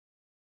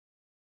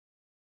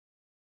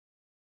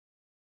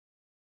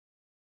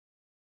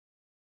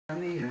On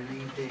the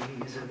early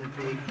days of the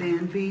big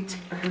band beat,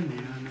 the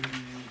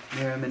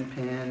Merriman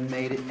pen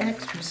made it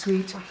extra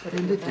sweet.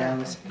 Then to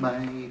Dallas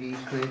mighty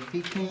Cliff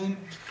he came.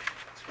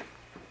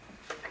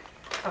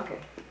 Okay.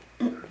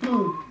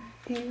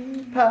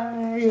 He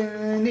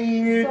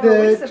pioneered So the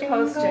are we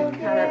supposed to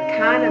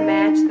kind of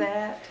match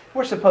that?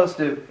 We're supposed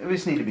to. We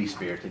just need to be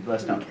spirited.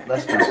 Let's don't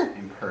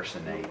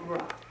impersonate.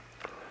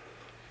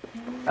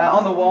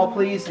 On the wall,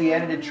 please. The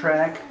edited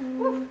track.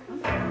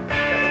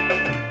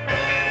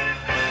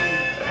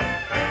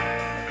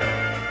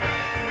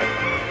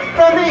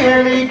 From the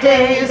early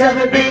days of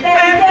the big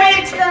band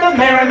beat, the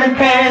Merriman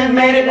pen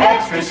made it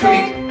extra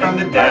sweet. From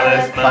the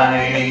Dallas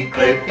mighty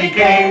Cliff he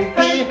came.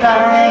 He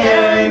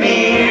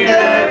pioneered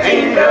the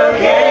jingle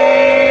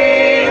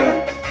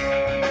game.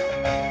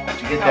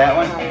 Did you get that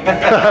one?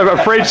 I'm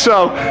afraid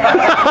so.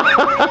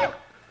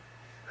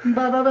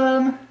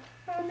 Ba-ba-bum.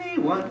 Only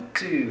 1,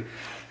 2.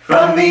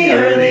 From the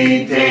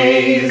early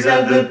days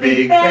of the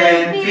big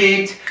band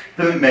beat,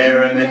 the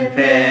Merriman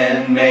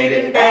pen made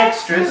it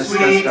extra sweet.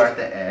 Let's start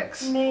the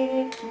X. Made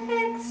it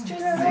extra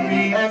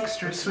Made it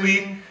extra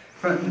sweet.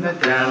 From the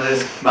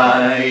Dallas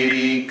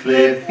mighty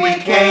Cliff he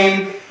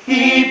came.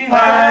 He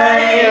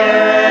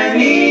pioneered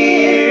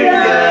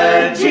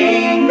the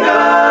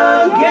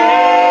jingle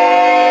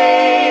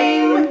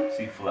game.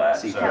 C flat.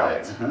 C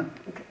flat.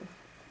 Okay.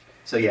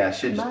 So yeah, it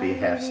should just be a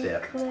half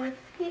step.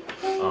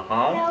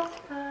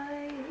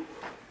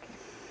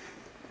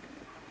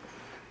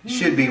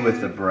 Should be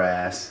with the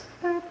brass.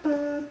 From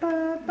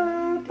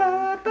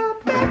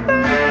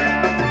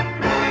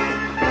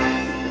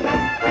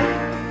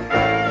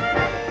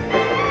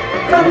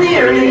the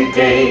early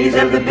days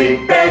of the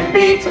big band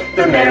beat,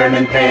 the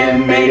Merriman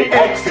pen made it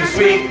extra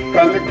sweet.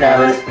 From the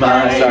Dallas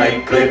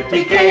mighty Cliff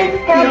he came.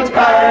 He'll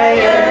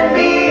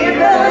pioneer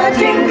the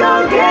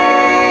jingle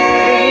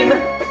game.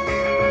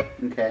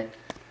 Okay.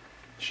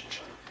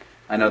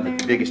 I know the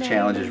biggest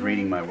challenge is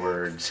reading my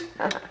words.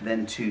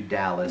 Then to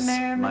Dallas,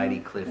 mighty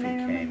Cliff he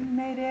came.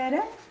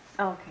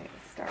 Okay,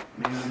 start.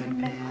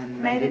 Merriman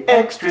pen made it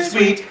extra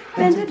sweet.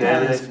 Then to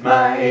Dallas,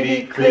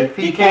 mighty Cliff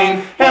he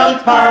came.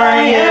 Helped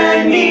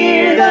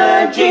pioneer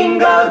the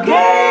jingle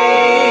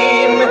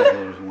game.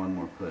 There's one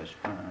more push.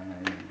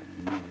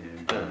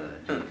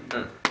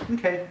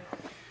 Okay.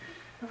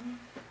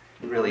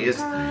 It really is.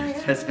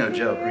 That's no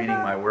joke. Reading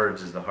my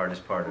words is the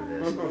hardest part of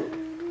this.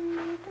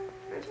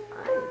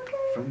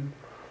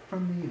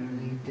 From the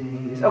early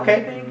days.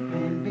 Okay.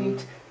 Band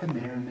beat, the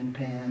Merriman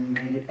pen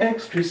made it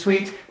extra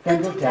sweet.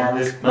 Then to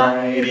Dallas,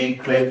 mighty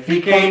Cliff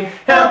he came.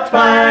 Helped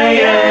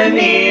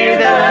pioneer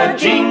the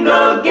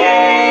jingle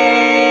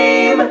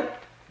game.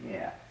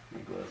 Yeah,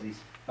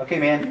 okay,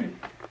 man.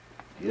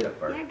 Get up,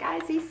 Bart. Yeah,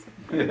 guysies.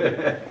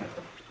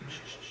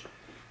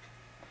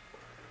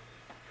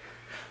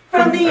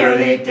 From the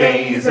early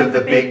days of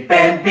the big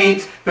band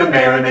beat, the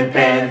Merriman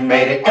pen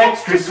made it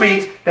extra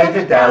sweet. Then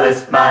to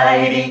Dallas,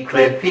 mighty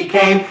Cliff he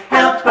came.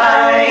 Helped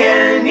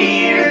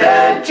pioneer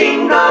the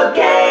jingle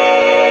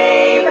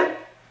game.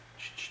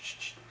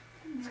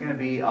 It's gonna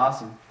be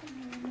awesome.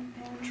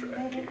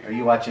 Are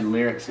you watching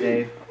lyrics,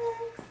 Dave?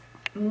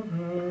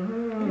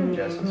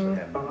 Adjustments we're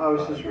having. I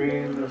was just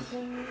reading this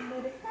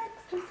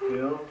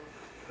deal.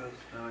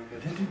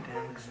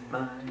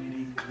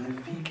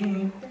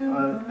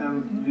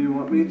 Do you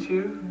want me to?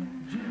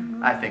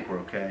 I think we're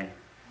okay.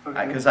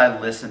 Okay. Because I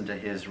listened to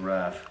his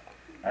rough.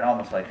 I'd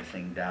almost like to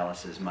sing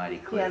Dallas's Mighty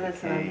Cliff. Yeah,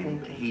 that's what I'm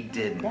thinking. He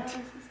didn't.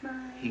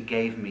 He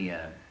gave me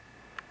a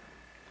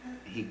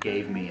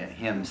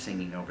him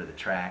singing over the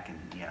track, and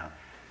you know,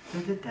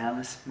 the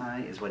Dallas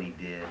Mighty is what he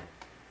did.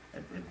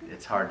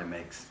 It's hard to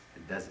mix.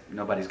 It doesn't.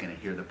 Nobody's going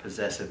to hear the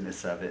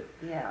possessiveness of it.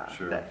 Yeah.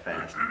 Sure. That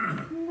fast.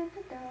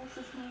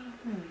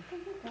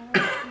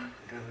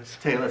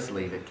 Okay, let's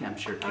leave it. I'm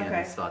sure Ken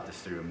has thought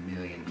this through a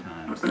million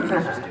times. So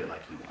let's just do it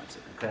like he wants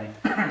it, okay?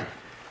 All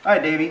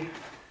right, Davey.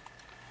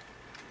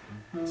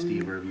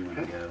 Steve, wherever you want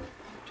to go.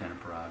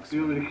 Jennifer Roggs. Do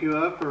you want me to queue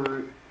up,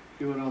 or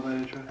you want all that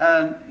intro?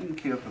 You can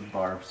queue up a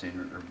bar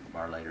sooner, or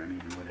bar later, I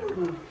mean, or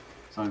whatever.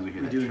 As long as we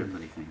hear that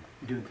triplety thing.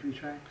 You doing 3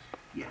 tracks?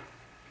 Yeah.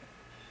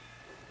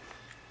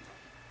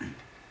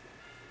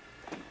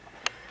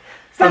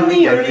 From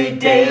the early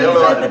days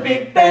of the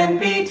big band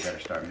beat. You better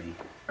start me.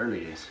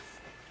 Early days.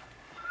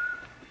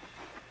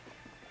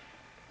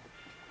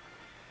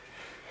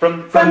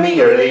 From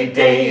the early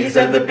days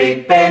of the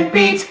big band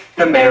beat,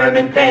 the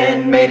Merriman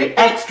pen made it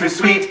extra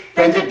sweet.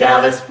 Then to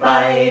Dallas,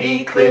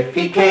 mighty Cliff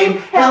he came.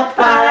 Helped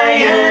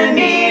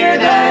pioneer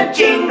the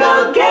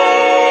jingle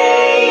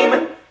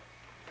game.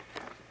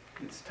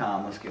 It's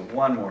Tom. Let's get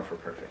one more for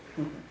perfect.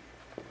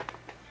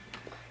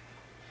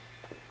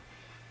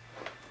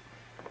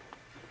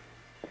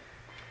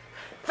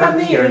 From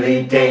the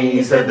early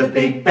days of the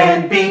big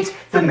band beat,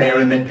 the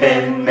Merriman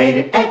pen made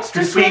it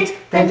extra sweet.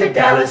 Then to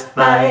Dallas,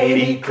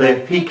 mighty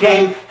Cliff he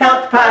came.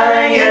 Helped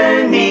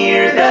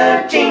pioneer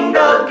the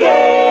jingle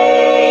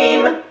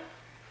game.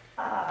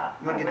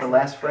 You want to get the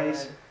last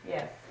phrase?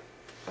 Yes.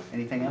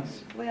 Anything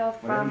else? Well,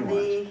 from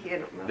the...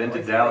 Then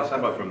to Dallas, how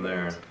about from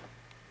there?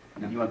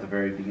 You want the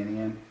very beginning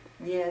in?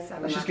 Yes,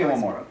 I'm Let's not just get one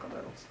voice more. broke a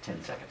little.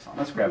 10 seconds on.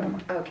 Let's grab one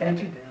more.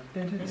 Okay.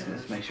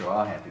 Let's make sure we're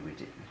all happy we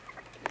did.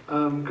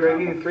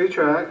 Greg, you 3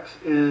 tracks,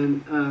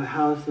 and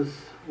how's this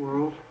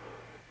world?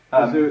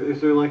 Um,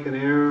 Is there like an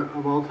air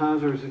of all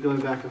times, or is it going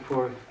back and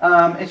forth?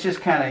 It's just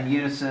kind of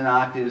unison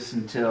octaves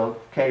until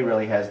Kay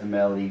really has the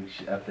melody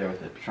up there with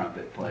the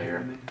trumpet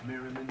player.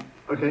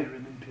 Okay.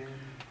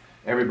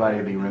 Everybody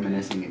will be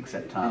reminiscing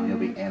except Tom. He'll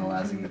be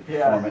analyzing the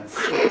performance.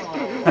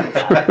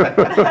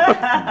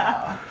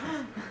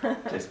 No,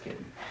 just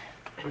kidding.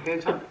 Okay,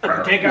 Tom.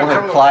 We'll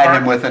have plied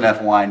him with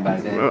enough wine by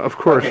then. Of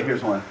course. Okay,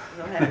 here's one.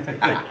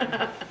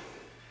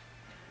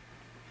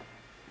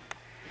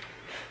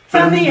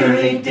 From the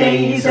early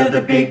days of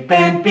the big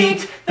band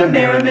beat, the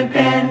Merriman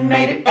pen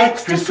made it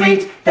extra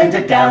sweet. Then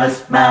to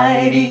Dallas'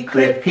 mighty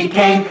cliff he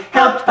came,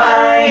 helped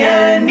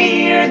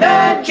pioneer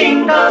the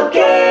jingle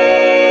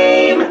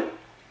game.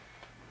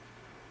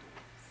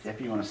 Jeff,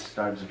 you want to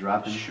start as a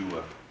drop in?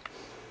 Sure.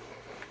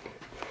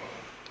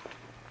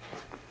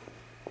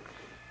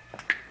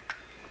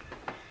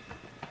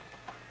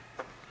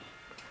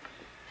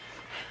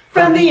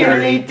 From the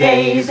early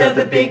days of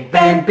the big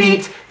band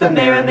beat, the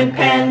Merriman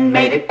pen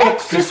made it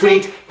extra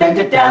sweet. Then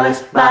to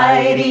Dallas'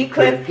 mighty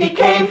cliff he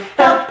came,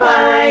 helped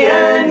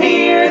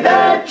pioneer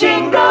the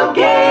jingle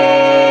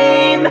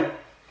game.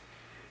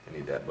 I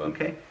need that bump.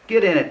 Okay,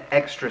 get in it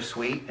extra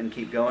sweet and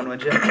keep going,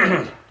 would you?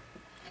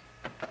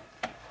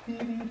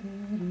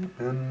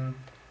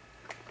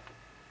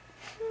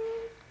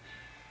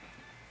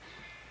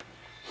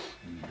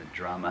 The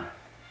drama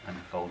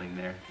unfolding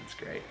there, that's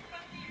great.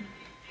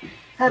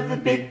 Of the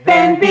big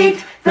band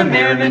beat, the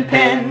Merriman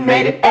pen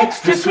made it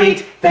extra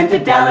sweet. Then to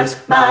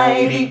Dallas'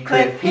 mighty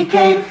cliff he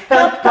came,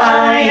 helped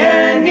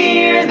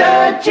pioneer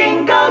the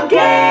jingle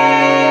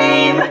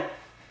game.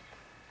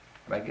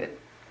 Right, good.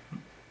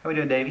 How we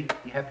doing, Davey?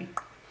 You happy?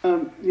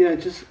 Yeah,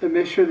 just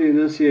make sure the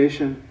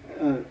enunciation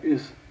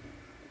is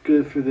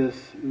good for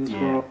this in this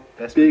world.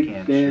 Best we Big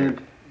can, band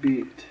sure.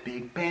 beat.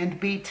 Big band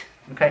beat.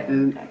 Okay.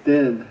 And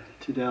then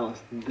to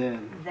Dallas, and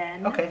then.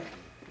 Then. Okay.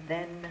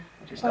 Then.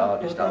 Just all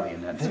the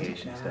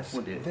enunciation stuff.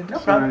 We'll do it. No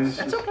Sorry, problem. it's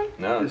That's just- okay.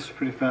 No, It's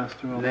pretty fast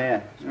to roll. Nah,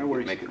 no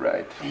worries. make it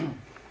right.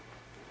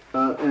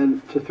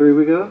 And to 3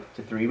 we go.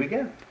 To 3 we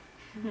go.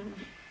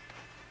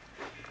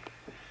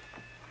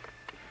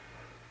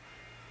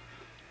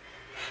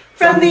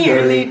 From the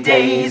early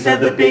days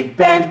of the big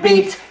band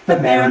beat, the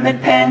Merriman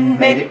pen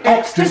made it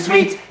extra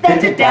sweet. Then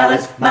to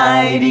Dallas'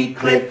 mighty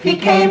cliff he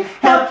came,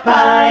 helped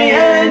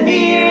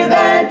pioneer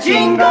the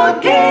jingle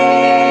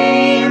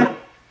game.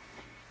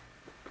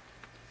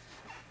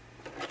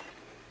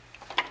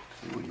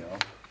 Here we go.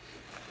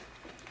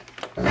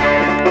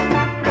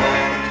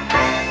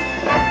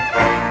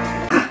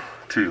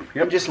 Two.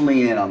 Yep. Just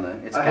lean in on the.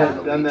 It's I kind of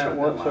have the done lead that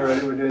trumpet once line.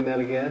 already. We're doing that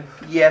again.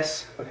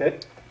 Yes. Okay.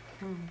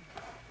 I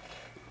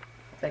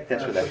think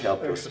that's where that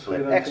helped was Extra split.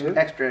 sweet on Extra, two?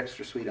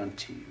 extra sweet on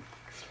 2.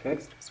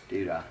 Okay.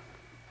 Doo-dah.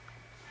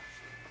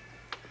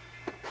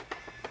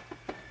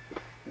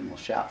 Then we'll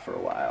shout for a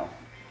while.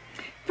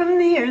 From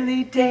the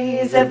early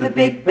days of the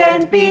big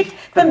band beat,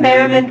 the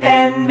Merriman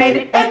pen made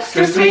it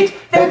extra sweet.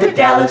 Then to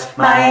Dallas'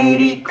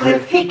 mighty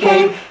cliff he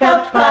came,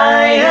 helped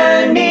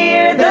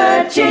pioneer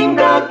the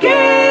jingle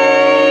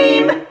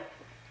game.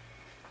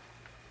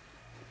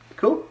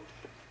 Cool.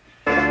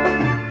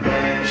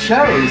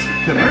 Shows,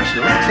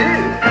 commercials too.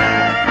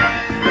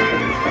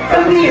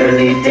 From the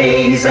early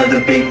days of the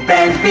big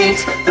band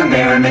beat, the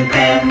Merriman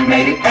pen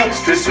made it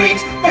extra sweet.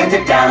 Then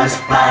to Dallas'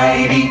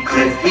 mighty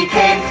cliff he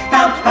came,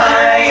 helped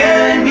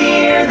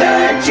pioneer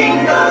the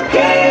jingle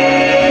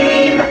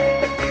game.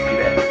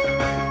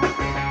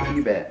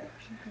 You bet. You bet.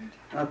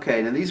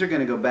 Okay, now these are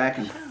going to go back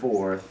and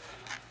forth.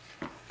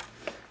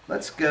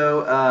 Let's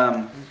go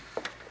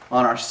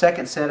on our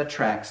second set of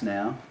tracks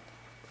now.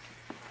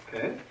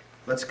 Okay.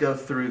 Let's go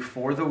through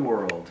For the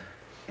World.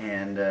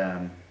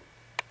 And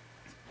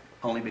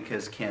only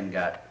because Ken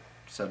got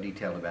so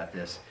detailed about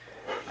this.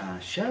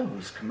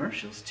 Shows,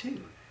 commercials too.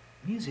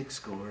 Music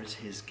scores,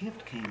 his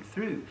gift came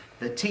through.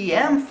 The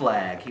TM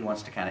flag, he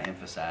wants to kind of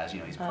emphasize, you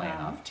know, he's playing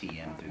off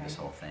TM through this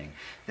whole thing.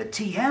 The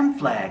TM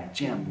flag,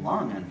 Jim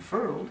long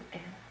unfurled.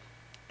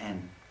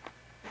 And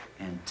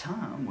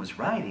Tom was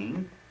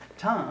writing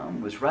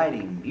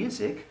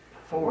music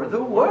for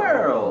the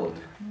world.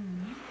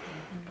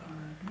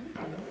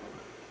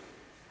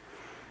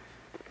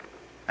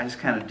 I just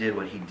kind of did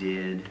what he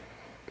did.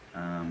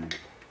 But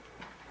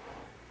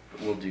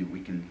we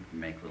can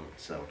make little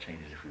subtle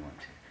changes if we want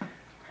to.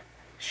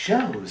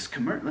 Shows,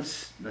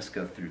 let's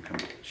go through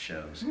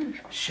shows.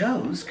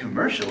 Shows,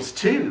 commercials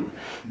too.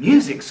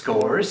 Music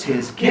scores,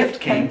 his gift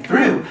came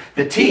through.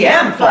 The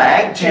TM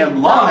flag,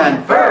 Jim long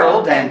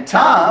unfurled, and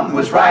Tom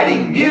was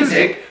writing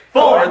music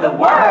for the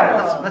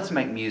world. Let's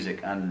make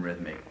music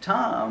unrhythmic.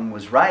 Tom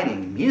was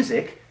writing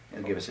music.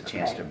 It'll give us a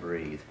chance to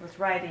breathe. Was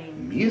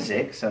writing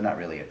Music, so not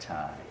really a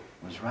tie.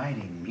 Was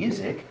writing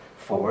music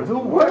for the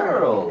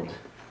world.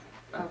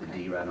 Put the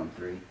D right on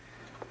 3.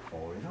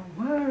 For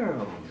the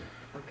world.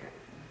 Okay.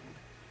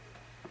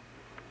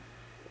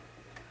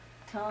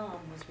 Tom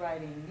was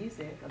writing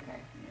music. Okay.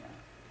 Yeah.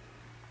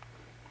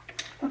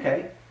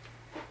 Okay.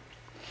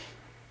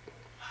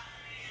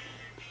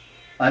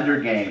 Under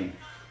game.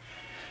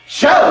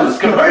 Shows,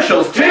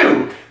 commercials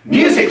too.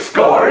 Music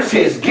scores,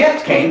 his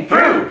gift came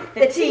through.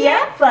 The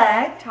TM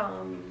flag,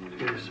 Tom.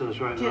 Okay, so it's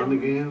right on the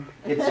game.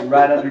 It's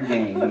right under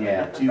game,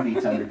 yeah. 2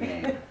 beats under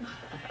game.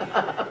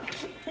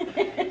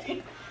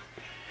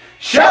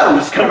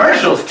 Shows,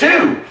 commercials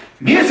too.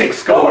 Music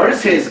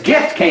scores, his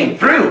gift came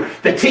through.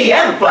 The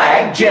TM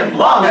flag Jim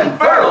long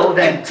unfurled,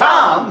 and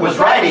Tom was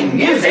writing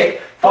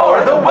music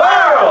for the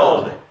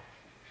world.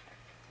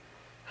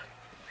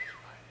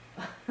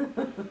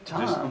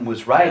 Tom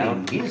was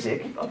writing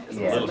music. A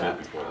little bit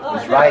before that.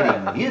 Was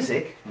writing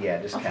music.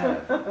 Yeah, just kind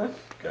of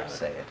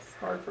say it.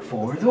 Hard for me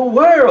For to the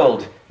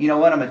world. You know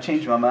what? I'm going to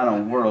change my mind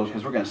on world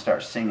because we're going to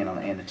start singing on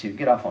the end of 2.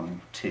 Get off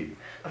on 2.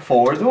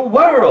 For the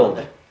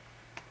world.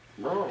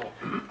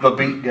 The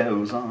beat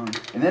goes on.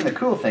 And then the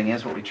cool thing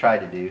is what we tried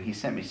to do, he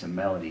sent me some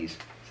melodies.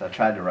 So I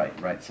tried to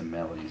write some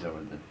melodies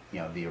over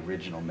the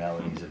original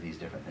melodies of these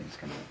different things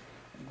coming up.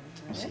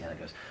 We'll see how that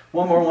goes.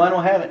 One more one,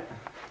 we'll have it.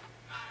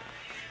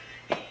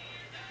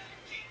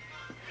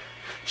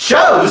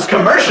 Shows,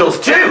 commercials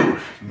too.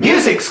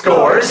 Music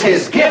scores,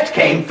 his gift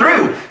came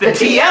through. The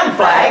TM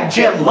flag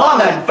Jim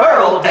long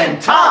unfurled,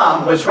 and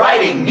Tom was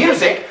writing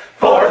music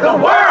for the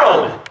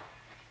world.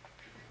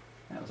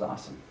 That was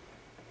awesome.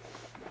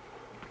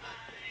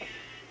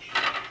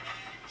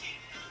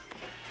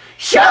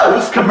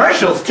 Shows,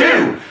 commercials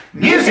too.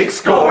 Music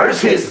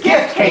scores, his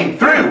gift came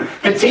through.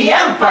 The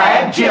TM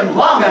flag Jim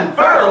long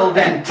unfurled,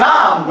 and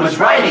Tom was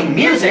writing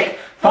music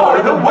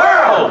for the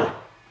world.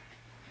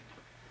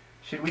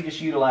 Should we just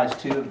utilize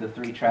 2 of the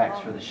 3 tracks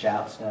for the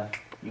shout stuff?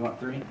 You want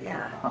 3?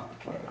 Yeah.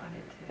 Okay. I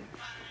did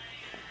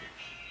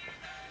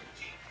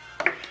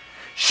too.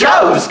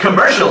 Shows,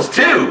 commercials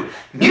too.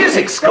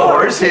 Music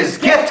scores, his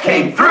gift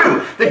came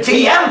through. The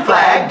TM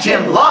flag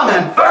Jim long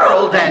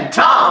unfurled, and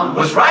Tom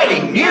was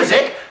writing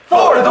music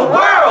for the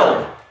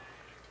world.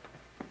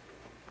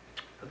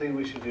 I think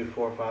we should do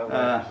 4 or 5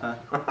 letters.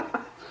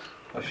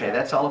 Okay,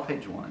 that's all of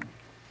page 1.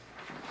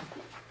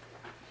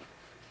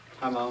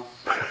 I'm out.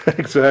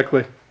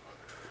 Exactly.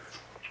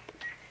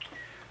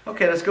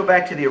 Okay, let's go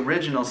back to the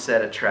original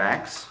set of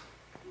tracks.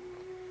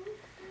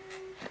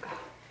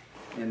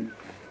 And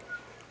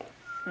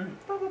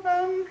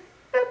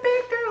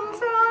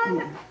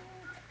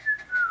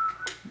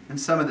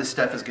some of this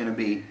stuff is going to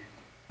be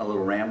a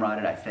little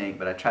ramrodded, I think,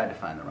 but I tried to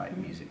find the right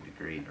music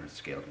degree or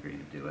scale degree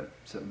to do it.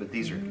 So, but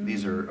these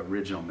are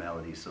original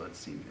melodies, so let's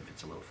see if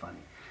it's a little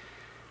funny.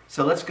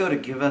 So let's go to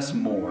Give Us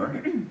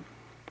More,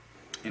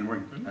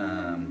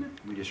 and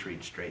we just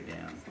read straight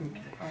down.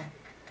 Okay.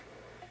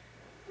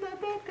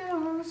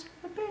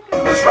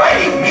 Was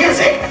writing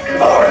music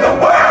for the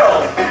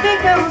world. The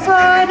beat goes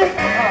on.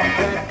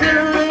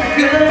 Good,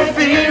 good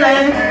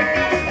feeling.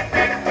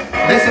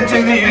 Listen to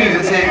the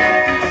music.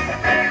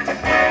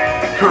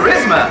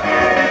 Charisma.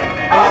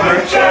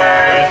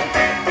 Overture.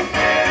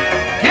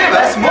 Give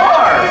us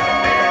more.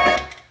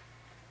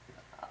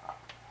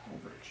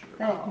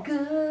 That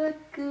good,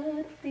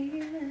 good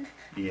feeling.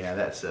 Yeah,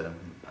 that's like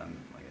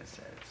I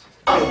said.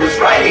 I was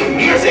writing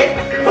music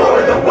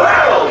for the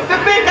world. The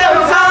beat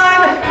goes on.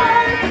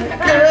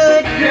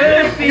 Good,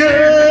 good,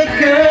 good,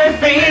 good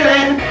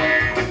feeling.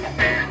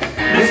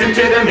 Listen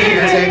to the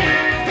music.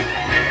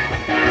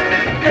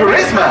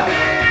 Charisma.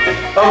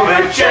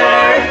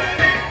 Overture.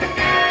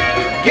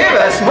 Give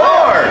us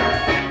more.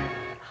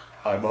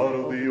 I'm out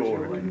of the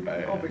organ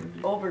band.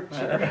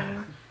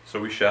 Overture. So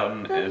we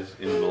shouting as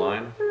in the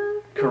line?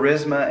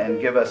 Charisma and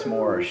Give Us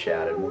More are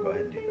shouted. We'll go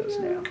ahead and do those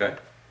now. Okay.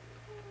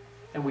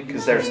 And we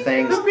Because there's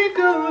things. The beat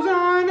goes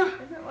on.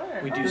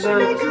 we do sing.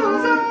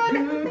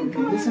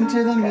 Listen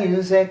to the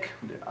music.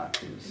 We'll do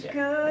octaves.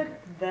 Good,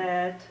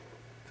 that.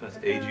 So that's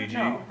AGG.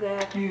 No,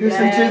 that.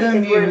 Listen that to the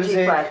is where G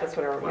music. flat. That's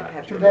what I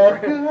have to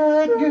That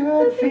remember. good,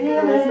 good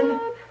feeling.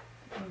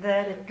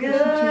 That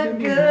good,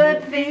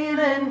 good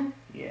feeling.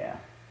 Yeah.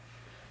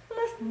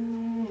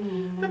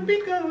 Listen. The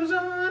beat goes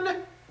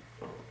on.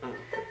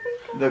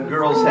 The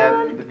girls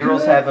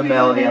have a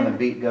melody and the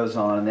beat goes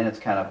on, and then it's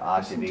kind of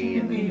octavey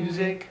and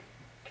music.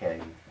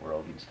 Okay,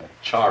 world and stuff.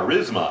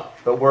 Charisma.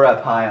 But we're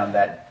up high on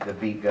that. The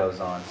beat goes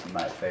on, so you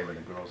might favor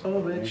the girls.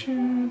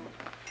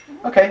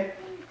 Okay.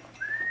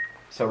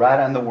 So right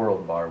on the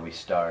world bar we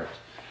start,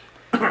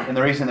 and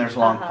the reason there's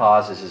long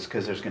pauses is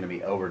because there's going to be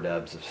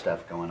overdubs of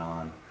stuff going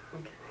on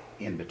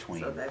in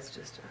between. So that's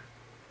just a.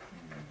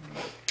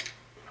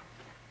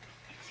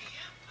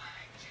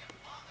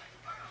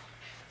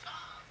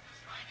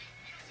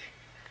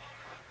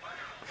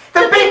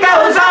 The beat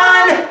goes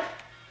on.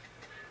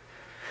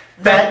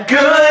 That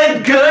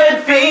good,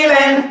 good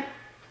feeling.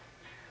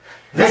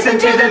 Listen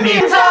to the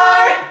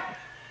music.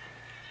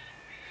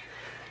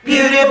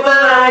 Beautiful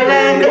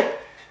island.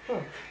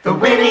 The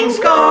winning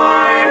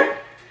score.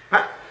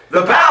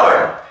 The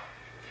power.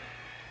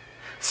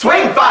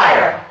 Swing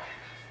fire.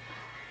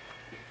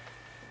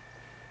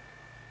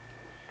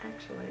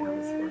 Actually, I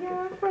was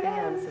working for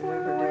Pam's and we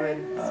were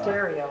doing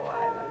Stereo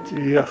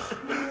Island. Yeah.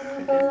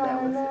 Because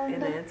that was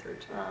in answer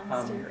to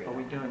Stereo. Are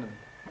we doing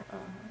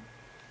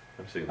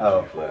I'm singing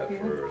Oh. G flat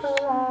first.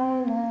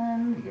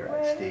 You're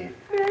right, Steve.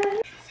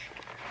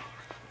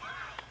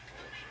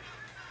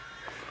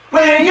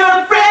 Where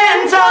your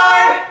friends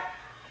are,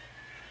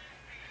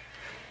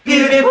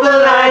 beautiful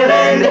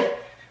island,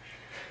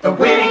 the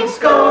winning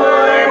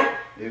score.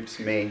 Oops,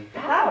 me.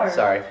 Power.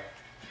 Sorry.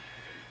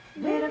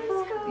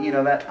 Beautiful. You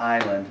know that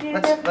island.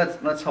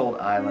 Let's hold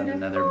island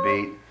another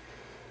beat,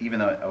 even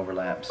though it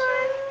overlaps.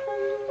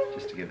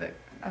 Just to give that.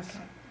 Okay.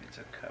 It's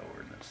a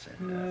coward. Let's set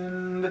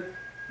that.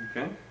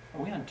 Okay.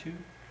 Are we on 2?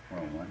 We're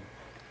on one.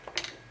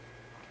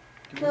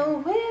 The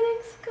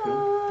winning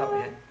score. Thought we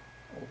had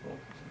old vocals.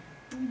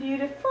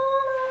 Beautiful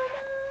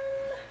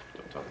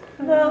Don't talk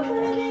about it.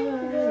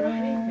 island. The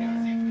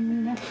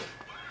winning.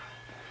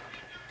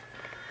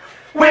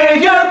 Where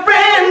your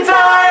friends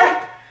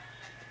are,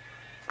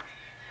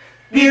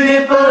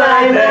 beautiful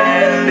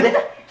island,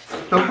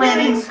 the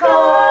winning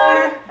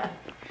score.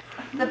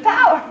 The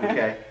power.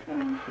 Okay.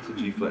 It's a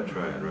G flat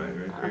triad, right?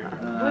 Right here.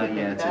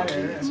 Yeah, it's a G.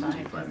 It's a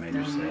G flat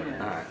major 7.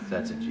 Alright.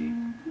 That's a G.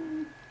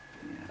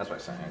 That's what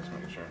I sang. Just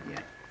making sure.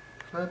 Yeah.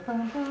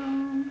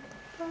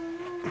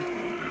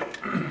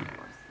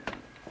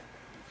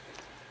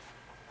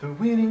 The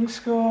winning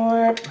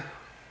score.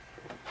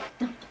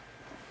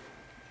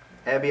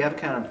 Abby, I've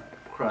kind of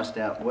crossed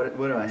out. What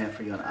do I have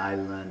for you on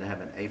island? I have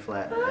an A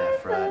flat and an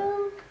F flat.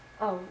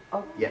 Oh,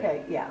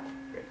 okay, yeah.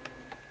 Great.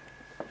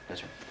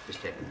 That's right.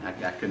 Just checking.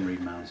 I couldn't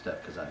read my own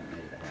stuff because I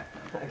made it a half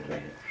note.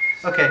 Okay.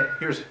 Okay,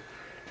 here's.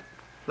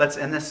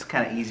 And this is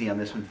kind of easy on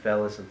this one,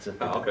 fellas. It's a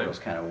Oh, okay. those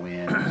kind of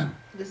wins.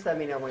 Just let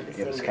me know when to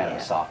sing It was it. kind of a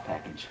yeah. soft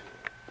package.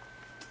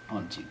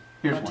 On 2.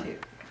 Here's On one. 2.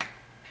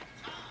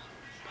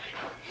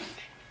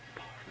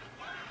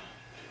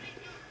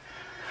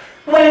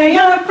 Where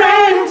your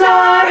friends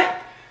are,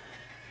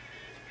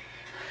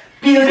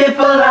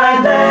 beautiful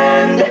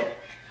island,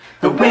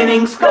 the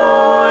winning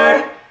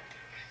score,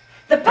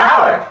 the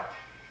power,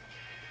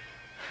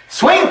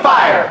 swing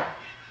fire.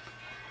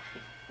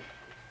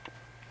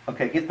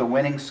 Okay, get the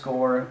winning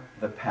score,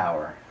 the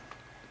power.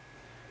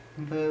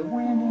 The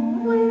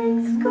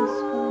winning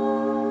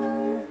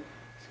Score.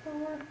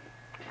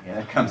 Yeah,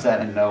 that comes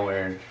out of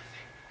nowhere.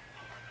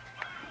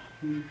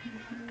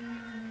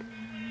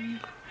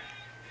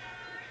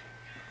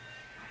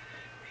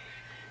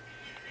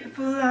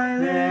 Beautiful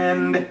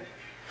island,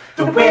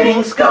 the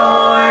winning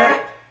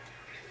score,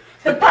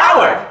 the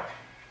power.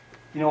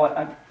 You know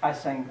what? I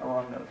sang a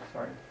wrong note.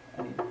 Sorry.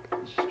 I need.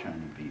 Just trying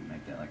to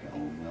make that like an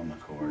old Wilma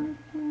chord.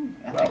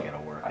 I Well, think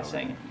it'll work. I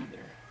sang it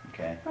either.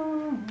 Okay.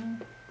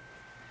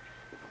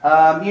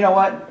 You know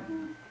what?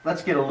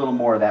 Let's get a little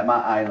more of that.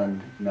 My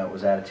island note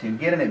was out of tune.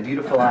 Get in a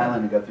beautiful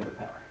island and go through the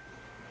power.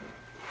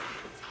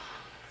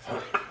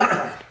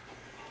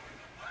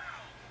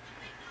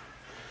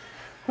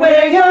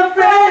 Where your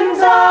friends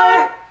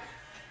are,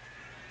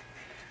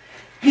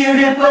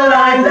 beautiful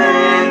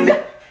island,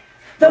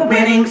 the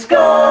winning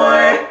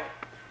score,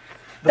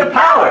 the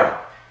power.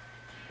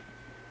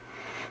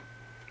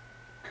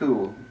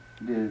 Cool.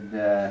 Did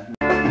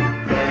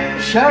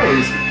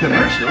shows,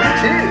 commercials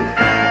too.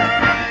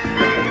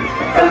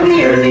 From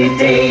the early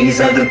days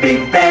of the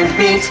big band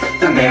beat,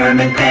 the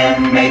Merriman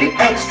pen made it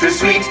extra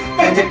sweet.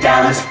 And to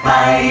Dallas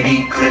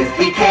mighty Cliff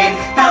he came,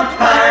 helped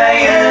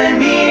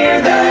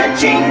pioneer the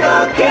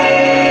jingle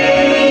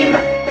game.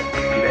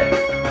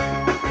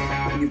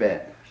 You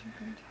bet.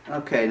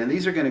 Okay, now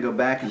these are going to go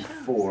back and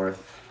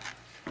forth.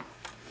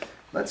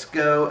 Let's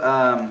go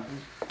on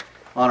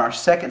our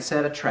second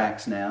set of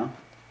tracks now.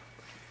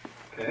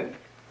 Okay.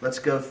 Let's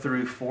go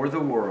through For the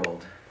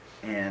World.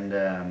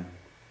 And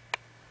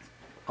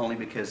only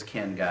because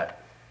Ken got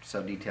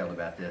so detailed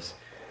about this.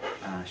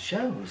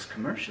 Shows,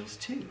 commercials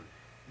too.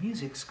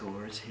 Music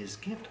scores, his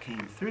gift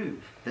came through.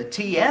 The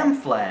TM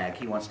flag,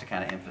 he wants to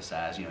kind of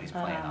emphasize, you know, he's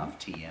playing off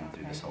TM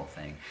through this whole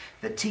thing.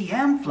 The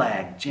TM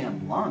flag,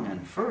 Jim long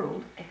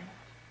unfurled.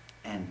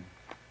 And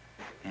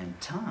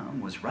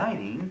Tom was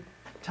writing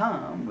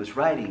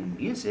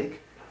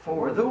music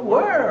for the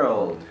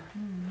world.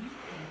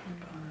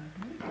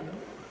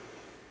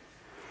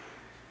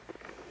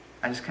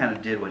 I just kind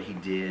of did what he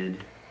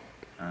did.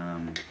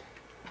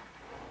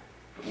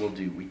 But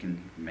we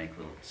can make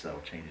little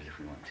subtle changes if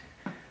we want to.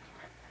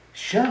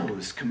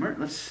 Shows,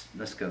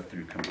 let's go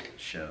through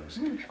shows.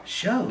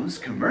 Shows,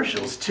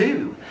 commercials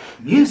too.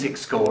 Music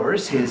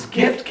scores, his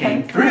gift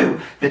came through.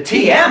 The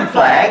TM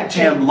flag,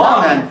 Jim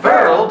long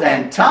unfurled,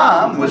 and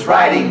Tom was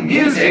writing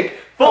music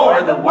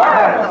for the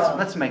world.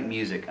 Let's make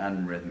music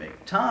unrhythmic.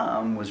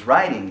 Tom was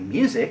writing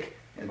music.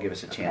 It'll give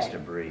us a chance to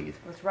breathe.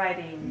 Was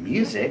writing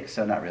Music,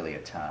 so not really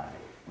a tie.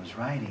 Was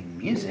writing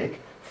music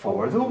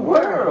for the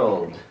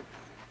world.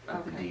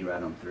 Put the D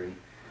right on 3.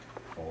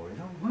 For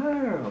the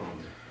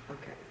world.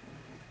 Okay.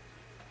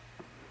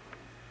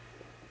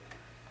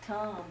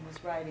 Tom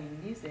was writing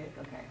music.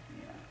 Okay.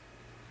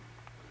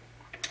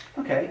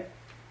 Yeah. Okay.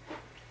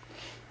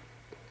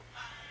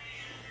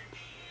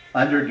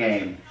 Under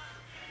game.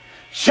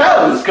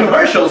 Shows,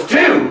 commercials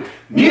too.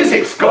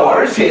 Music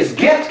scores, his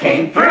gift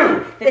came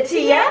through. The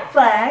TM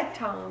flag.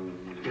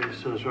 Tom Okay,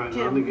 so it's right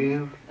on the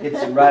game.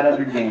 It's right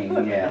under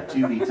game, yeah.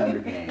 2 beats under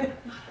game.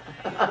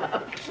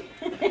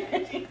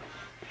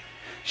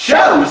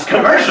 Shows,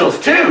 commercials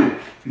too.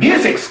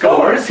 Music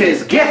scores,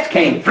 his gift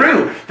came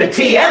through. The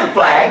TM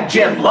flag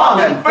Jim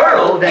long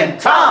unfurled, and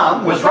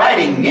Tom was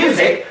writing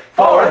music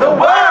for the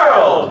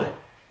world.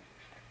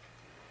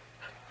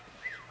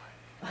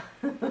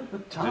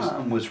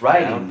 Tom was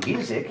writing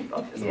music.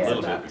 Just a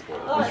little bit before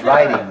that. Was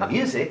writing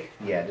music.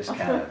 Yeah, just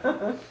kind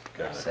of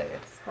say it.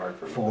 It's hard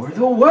for me For to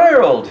the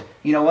world.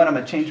 You know what? I'm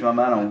going to change my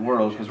mind on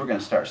world because we're going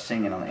to start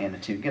singing on the end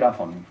of 2. Get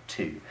off on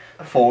 2.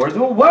 For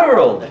the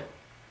world.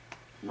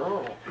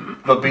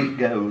 The beat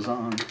goes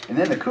on. And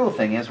then the cool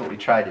thing is what we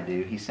tried to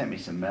do, he sent me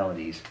some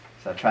melodies.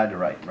 So I tried to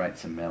write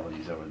some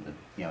melodies over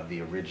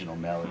the original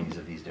melodies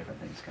of these different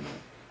things.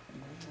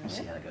 We'll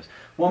see how that goes.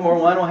 One more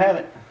one, we'll have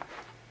it.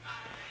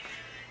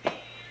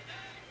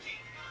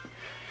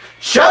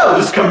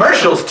 Shows,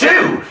 commercials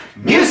too.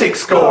 Music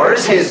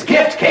scores, his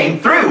gift came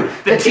through.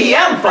 The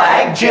TM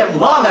flag Jim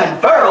long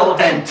unfurled,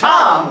 and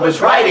Tom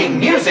was writing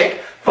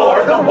music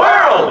for the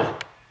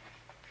world.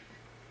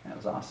 That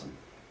was awesome.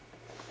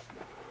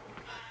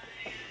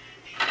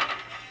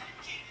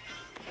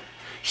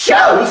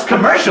 Shows,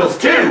 commercials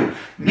too.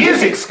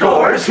 Music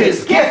scores,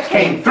 his gift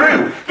came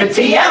through. The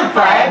TM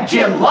flag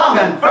Jim long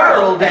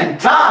unfurled, and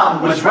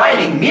Tom was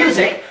writing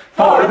music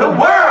for the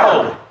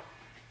world.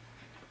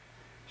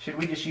 Should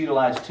we just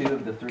utilize 2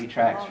 of the 3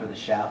 tracks for the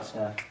shout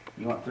stuff?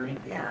 You want 3?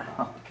 Yeah.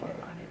 Okay.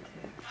 I need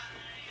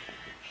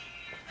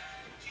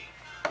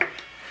to.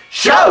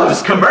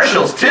 Shows,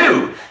 commercials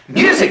too.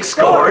 Music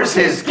scores,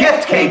 his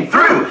gift came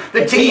through.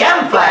 The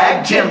TM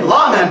flag Jim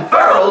long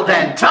unfurled,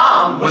 and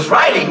Tom was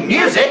writing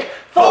music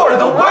for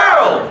the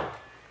world.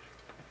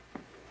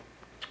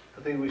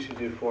 I think we should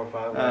do 4 or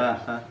 5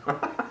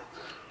 words.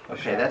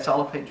 Okay, that's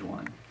all of page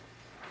 1.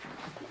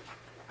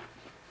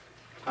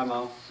 I'm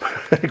out.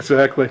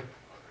 Exactly.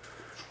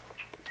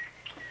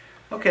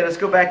 Okay, let's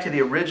go back to the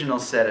original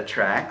set of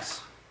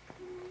tracks.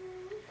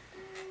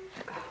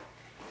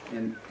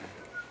 And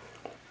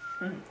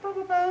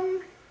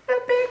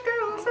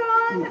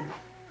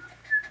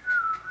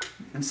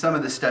some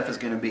of this stuff is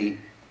going to be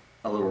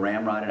a little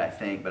ramrodded, I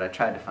think, but I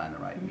tried to find the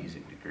right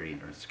music degree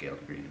or scale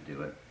degree to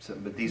do it. So,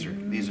 but these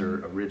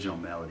are original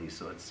melodies,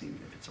 so let's see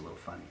if it's a little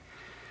funny.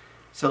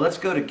 So let's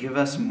go to Give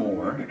Us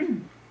More,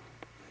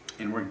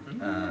 and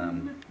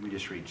we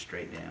just read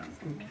straight down.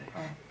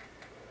 Okay.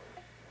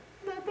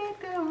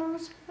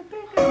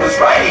 Was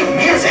writing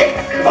music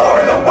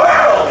for the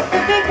world. The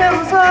beat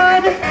goes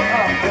on.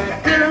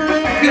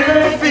 Good,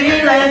 good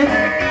feeling.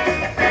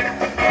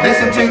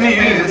 Listen to the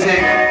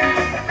music.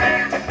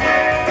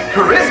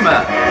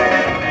 Charisma.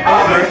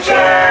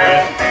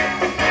 Overture.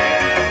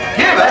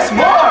 Give us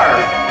more.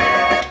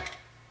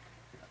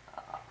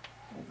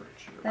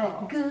 That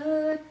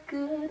good,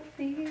 good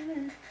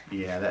feeling.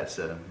 Yeah, that's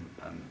like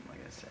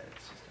I said.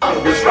 It's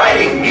just was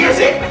writing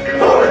music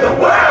for the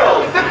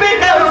world. The beat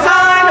goes on.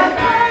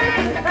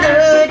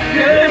 Good,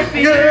 good,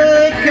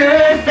 good,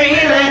 good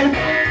feeling.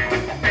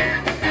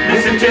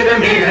 Listen to the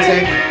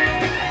music.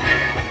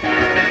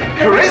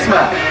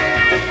 Charisma.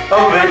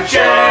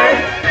 Overture.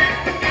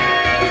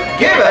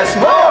 Give us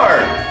more.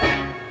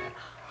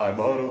 I'm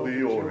out of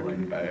the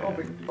organ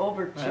band.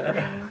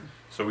 Overture.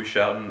 So we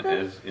shouting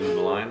is in the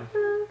line?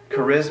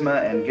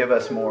 Charisma and Give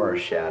Us More are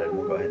shouted.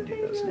 We'll go ahead and do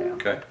those now.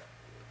 Okay.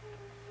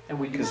 And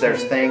we Because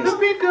there's things. The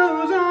beat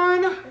goes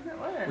on.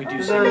 we do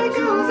The sing. beat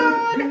goes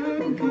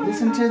on.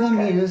 Listen to the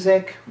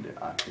music.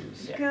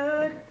 Octaves.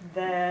 Good,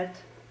 that.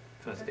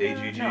 So that's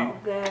AGG. No,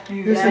 that.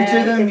 Listen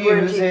to the We're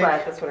in G music.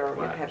 flat, that's what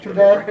I have to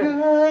That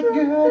remember. good,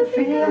 good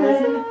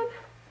feeling.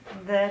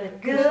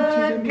 That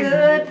good,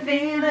 good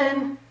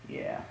feeling.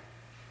 Yeah.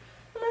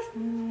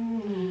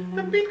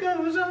 The beat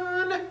goes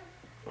on.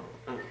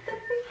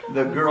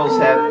 The girls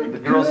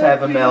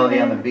have a melody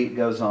and the beat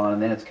goes on,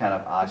 and then it's kind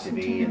of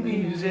octavey and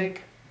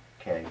music.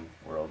 Okay,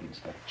 world and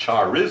stuff.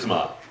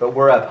 Charisma. But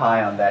we're up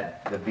high on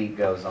that. The beat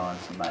goes on,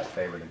 so you might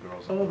favor the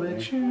girls. over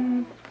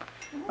there.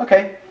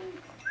 Okay.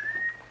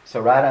 So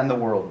right on the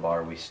world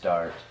bar we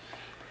start.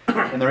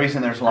 And the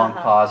reason there's long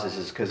pauses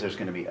is because there's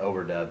going to be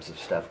overdubs of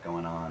stuff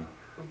going on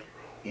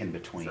in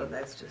between. So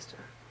that's just a.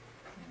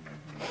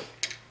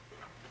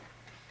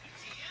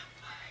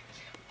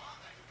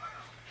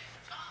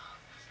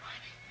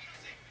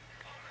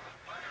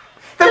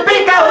 The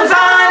beat goes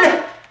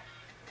on.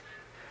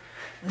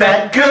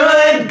 That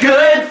good,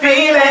 good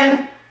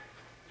feeling.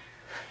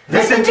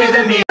 Listen to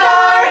the music.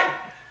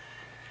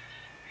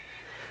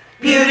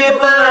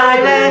 Beautiful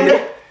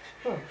island.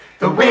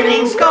 The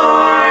winning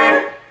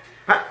score.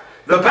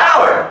 The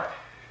power.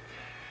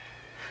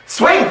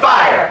 Swing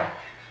fire.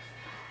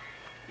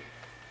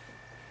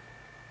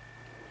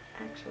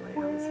 Actually, I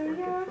was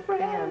looking for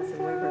pans and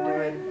we were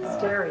doing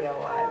Stereo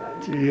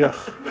Island. Yeah.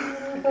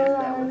 Because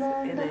that was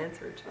in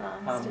answer to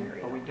Are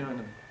stereo. we doing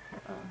the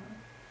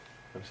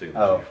I'm singing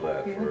Oh. G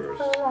flat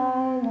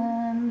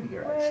first.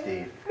 You're right,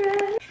 Steve.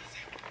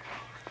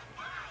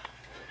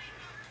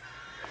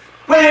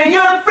 Where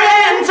your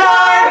friends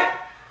are.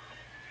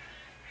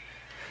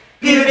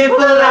 Beautiful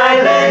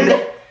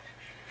island.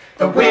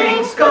 The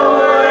winning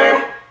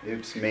score.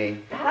 Oops,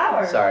 me.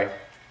 Power. Sorry.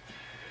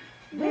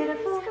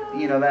 Beautiful.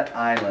 You know that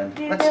island.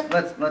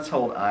 Let's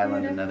hold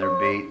island another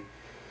beat,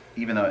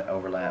 even though it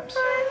overlaps.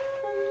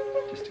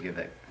 Just to give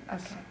that.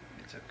 Okay.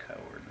 It's a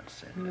coward. Let's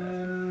set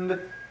it up.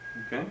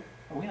 Okay.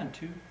 Are we on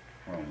two?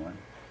 We're on one.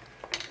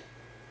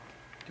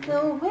 The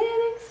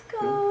winning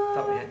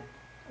Thought we score. had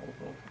old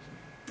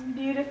vocals.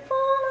 Beautiful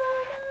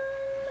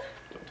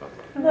Don't talk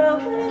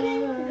about it.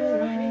 island. The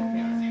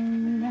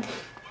winning.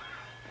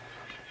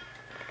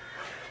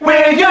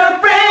 Where your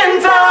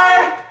friends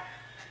are.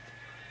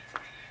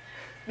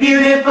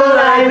 Beautiful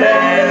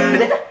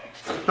island.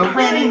 The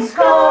winning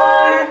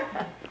score.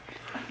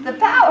 The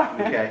power.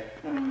 Okay.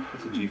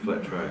 That's a G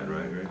flat triad,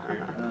 right?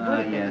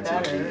 Kramer? Yeah, it's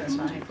a G. Better. It's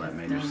a G flat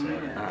major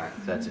seven. Alright.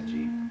 So that's a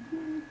G.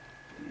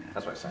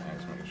 That's what I sang. I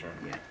just making sure.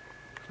 Yeah.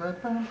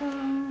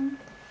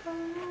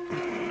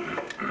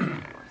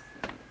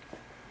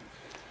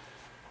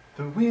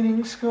 The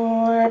winning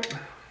score.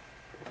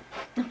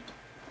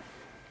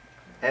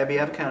 Abby,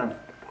 I've kind of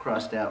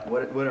crossed out.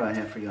 What do I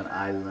have for you on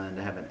island?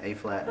 I have an A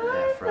flat and an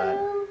F flat.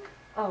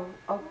 Oh,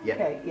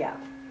 okay, yeah.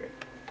 Great.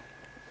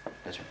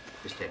 That's right.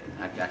 Just take it.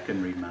 I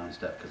couldn't read my own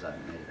stuff because I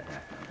made it a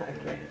half note.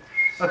 Okay.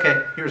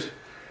 Okay, here's.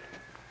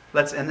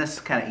 And this is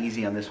kind of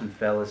easy on this one,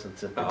 fellas.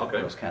 Let's let Oh,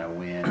 okay. those kind of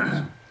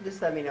win.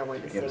 Just let me know when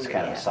to It sing was the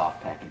kind of a ad.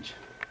 soft package.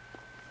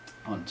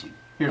 On two.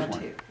 Here's On one.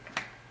 two.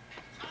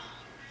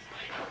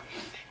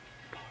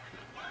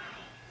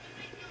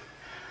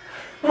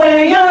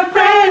 Where your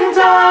friends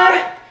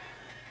are.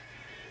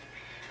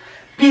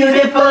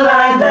 Beautiful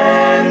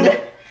island.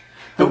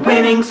 The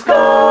winning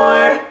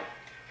score.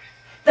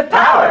 The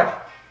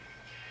power.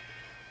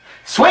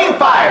 Swing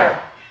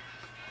fire.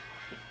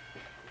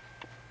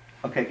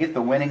 Okay, get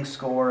the winning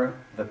score,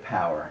 the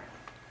power.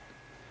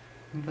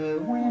 The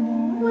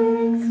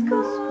winning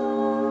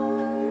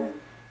Score.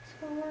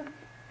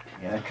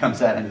 Yeah, that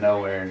comes out of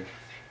nowhere.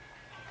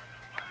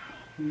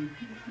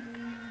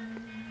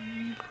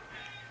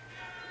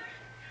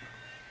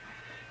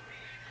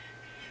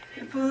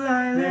 Beautiful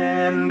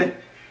island.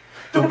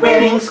 The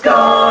winning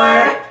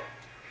score.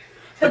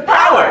 The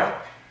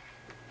power.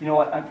 You know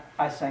what?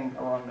 I sang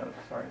a wrong note.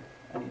 Sorry.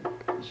 I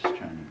was just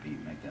trying to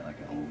make that like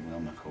an old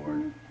Wilma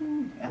chord.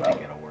 I Well,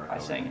 think it'll work. I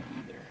sang it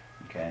either.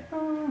 Okay.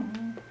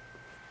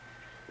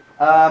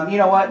 You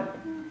know what?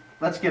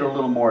 Let's get a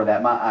little more of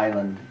that. My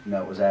island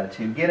note was out of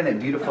tune. Get in a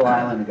beautiful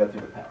island and go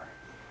through the power.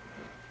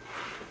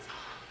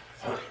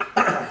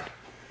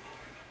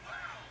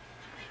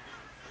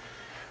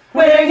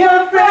 Where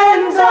your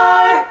friends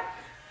are.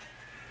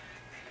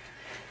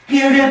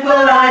 Beautiful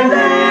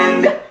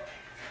island.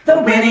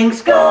 The winning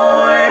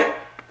score.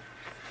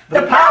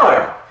 The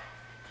power.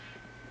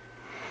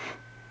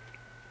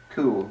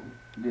 Cool.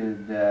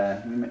 Did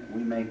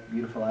we make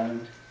Beautiful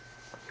Island?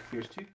 Here's two.